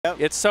Yep.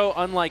 It's so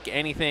unlike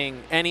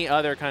any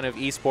other kind of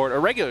esport or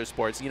regular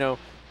sports. You know,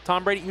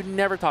 Tom Brady, you'd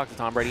never talk to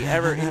Tom Brady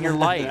ever in your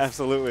life.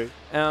 Absolutely.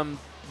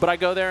 But I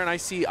go there and I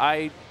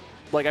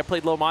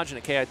played low margin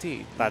at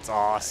KIT. That's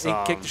awesome.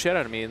 He kicked the shit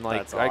out of me, and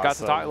like I got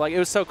to talk. Like, it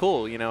was so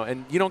cool, you know.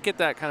 And you don't get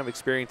that kind of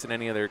experience in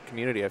any other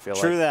community, I feel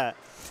like. True that.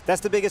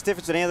 That's the biggest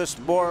difference in any other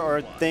sport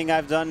or thing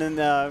I've done in,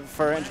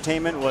 for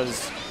entertainment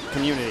was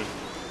community.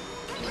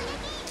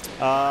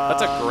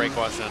 That's a great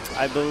question.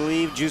 I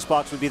believe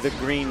Juicebox would be the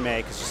green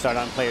May because you start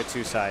on player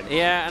 2 side.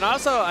 Yeah, and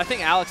also I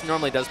think Alex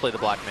normally does play the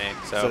black May.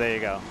 So there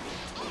you go.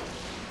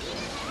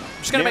 I'm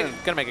just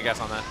gonna make a guess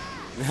on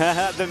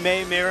that. The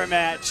May mirror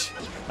match.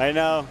 I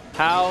know.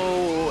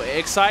 How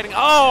exciting!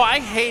 Oh, I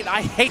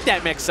hate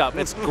that mix-up.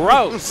 It's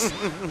gross.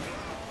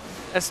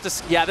 It's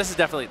just this is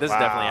definitely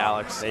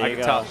Alex. There you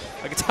go.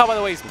 I can tell by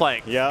the way he's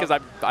playing. Yeah. Because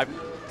I've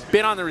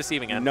been on the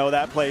receiving end. Know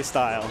that play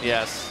style.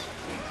 Yes.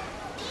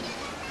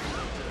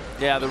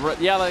 Yeah,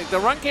 the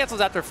run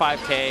cancels after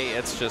 5K.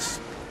 It's just,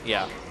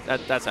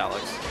 that's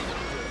Alex.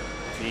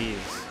 Jeez.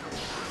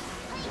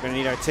 We're going to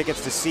need our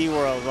tickets to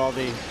SeaWorld with all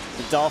the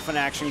dolphin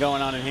action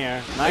going on in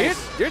here.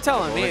 Nice. You're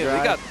telling me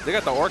they got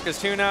the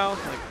orcas too now?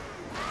 Like,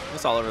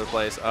 it's all over the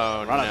place.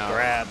 Oh, Run up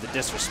grab, the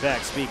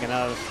disrespect, speaking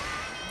of.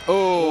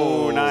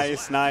 Oh,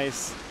 nice,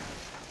 nice.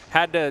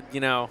 Had to,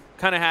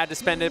 kind of had to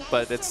spend it,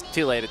 but it's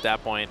too late at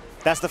that point.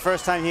 That's the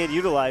first time he had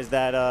utilized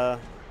that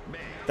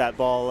that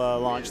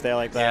ball launch there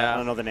like that. Yeah. I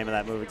don't know the name of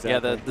that move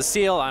exactly. Yeah, the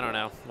seal, I don't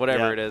know.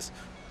 Whatever it is.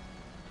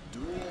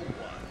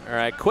 All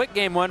right, quick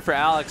game 1 for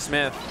Alex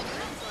Smith.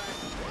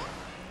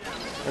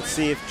 Let's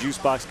see if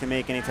Juicebox can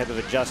make any type of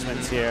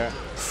adjustments here.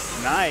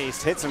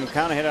 Nice. Hits him,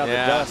 counter hit out of the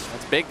dust.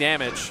 That's big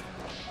damage.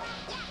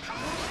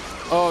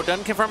 Oh,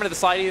 doesn't confirm it to the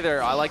slide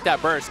either. I like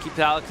that burst. Keeps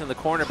Alex in the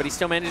corner, but he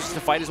still manages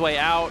to fight his way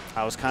out.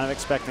 I was kind of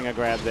expecting a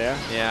grab there.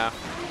 Yeah.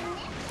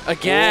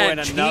 Again,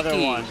 and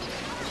another one.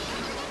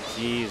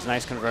 Jeez,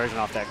 nice conversion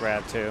off that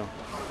grab, too.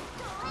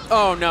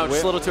 Oh, no,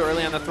 just a little too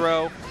early on the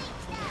throw.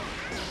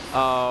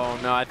 Oh,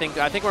 no, I think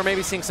we're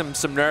maybe seeing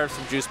some nerves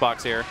from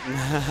Juicebox here.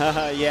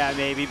 Yeah,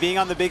 maybe. Being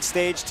on the big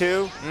stage,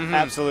 too?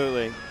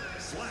 Absolutely.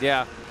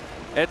 Yeah.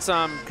 It's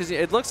because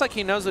it looks like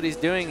he knows what he's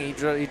doing. He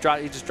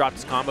just dropped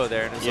his combo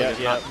there, and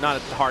it's not a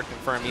hard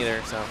confirm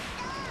either. So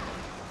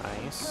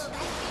nice.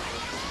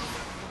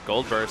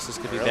 Gold burst. This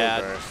could be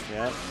bad. Burst,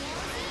 yep.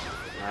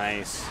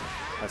 Nice.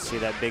 Let's see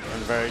that big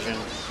conversion.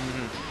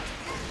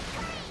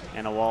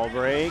 And a wall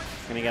break.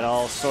 Gonna get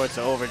all sorts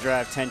of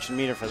overdrive tension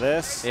meter for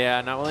this. Yeah,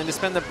 not willing to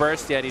spend the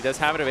burst yet. He does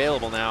have it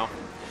available now.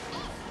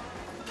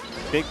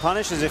 Big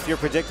punish is if you're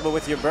predictable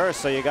with your burst,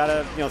 so you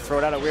gotta throw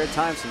it out at weird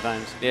times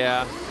sometimes.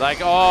 Yeah,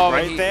 like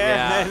right there,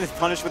 and then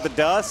punish with the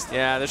dust.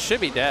 Yeah, this should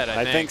be dead.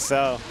 I think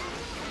so.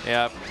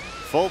 Yep.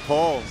 Full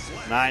pull,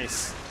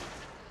 nice.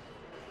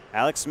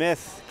 Alex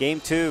Smith, game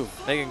 2.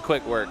 Making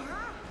quick work.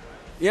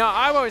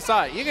 I've always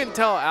thought you can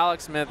tell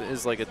Alex Smith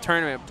is like a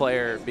tournament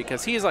player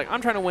because he's like,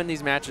 I'm trying to win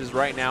these matches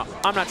right now.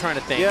 I'm not trying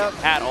to think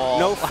at all.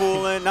 No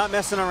fooling, not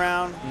messing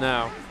around.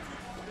 No.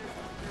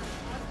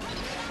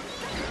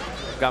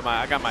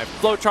 I got my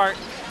flow chart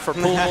for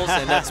pools,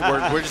 and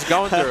we're just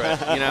going through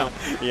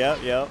it,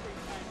 Yep.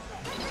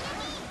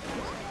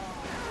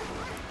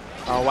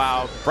 Oh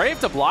wow, brave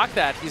to block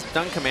that. He's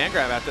done command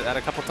grab after that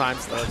a couple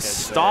times.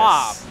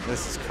 Stop.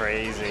 This is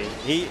crazy.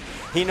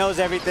 He knows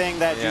everything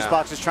that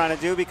Juicebox is trying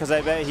to do because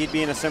I bet he'd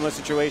be in a similar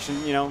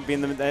situation.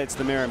 Being it's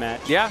the mirror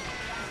match. Yeah.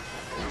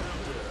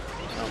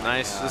 Oh,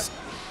 nice.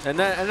 And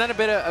then a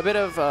bit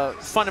of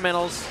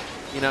fundamentals.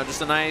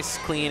 Just a nice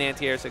clean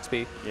anti-air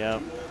 6P. Yeah.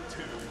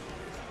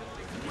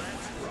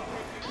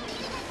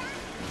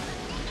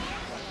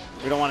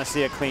 We don't want to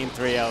see a clean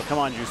 3-0. Come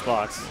on,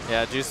 Juicebox.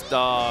 Yeah,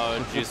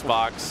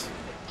 Juicebox.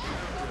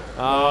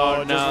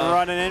 Oh, no. Just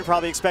running in.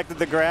 Probably expected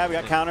the grab.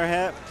 Got counter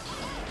hit.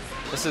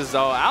 This is,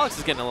 Alex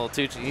is getting a little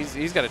too,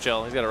 he's got to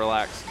chill. He's got to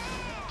relax.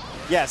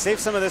 Yeah, save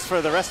some of this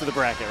for the rest of the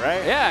bracket,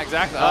 right? Yeah,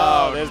 exactly.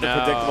 Oh, there's the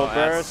predictable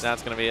burst.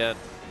 That's going to be it.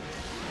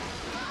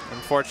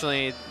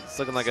 Unfortunately, it's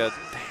looking like a...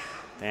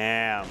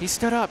 Damn. He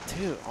stood up,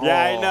 too.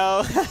 Yeah, I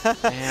know.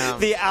 Damn.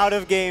 The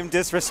out-of-game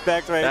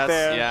disrespect right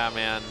there. Yeah,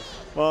 man.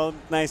 Well,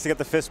 nice to get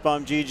the fist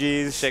bump.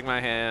 GG's. Shake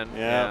my hand.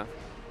 Yeah.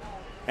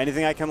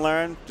 Anything I can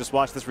learn, just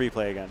watch this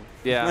replay again.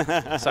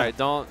 Yeah. Sorry,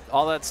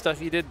 all that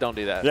stuff you did, don't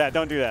do that. Yeah,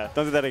 don't do that.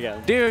 Don't do that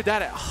again. Dude,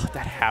 that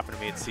happened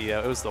to me at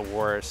CEO. It was the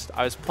worst.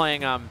 I was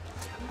playing, I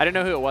didn't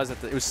know who it was.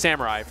 It was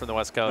Samurai from the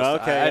West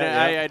Coast.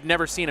 Okay. I'd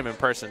never seen him in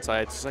person, so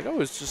I was just like,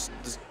 it's just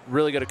this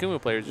really good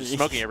Akuma player just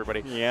smoking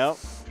everybody. Yep.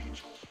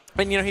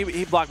 And,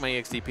 he blocked my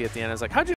EXDP at the end. I was like, how'd you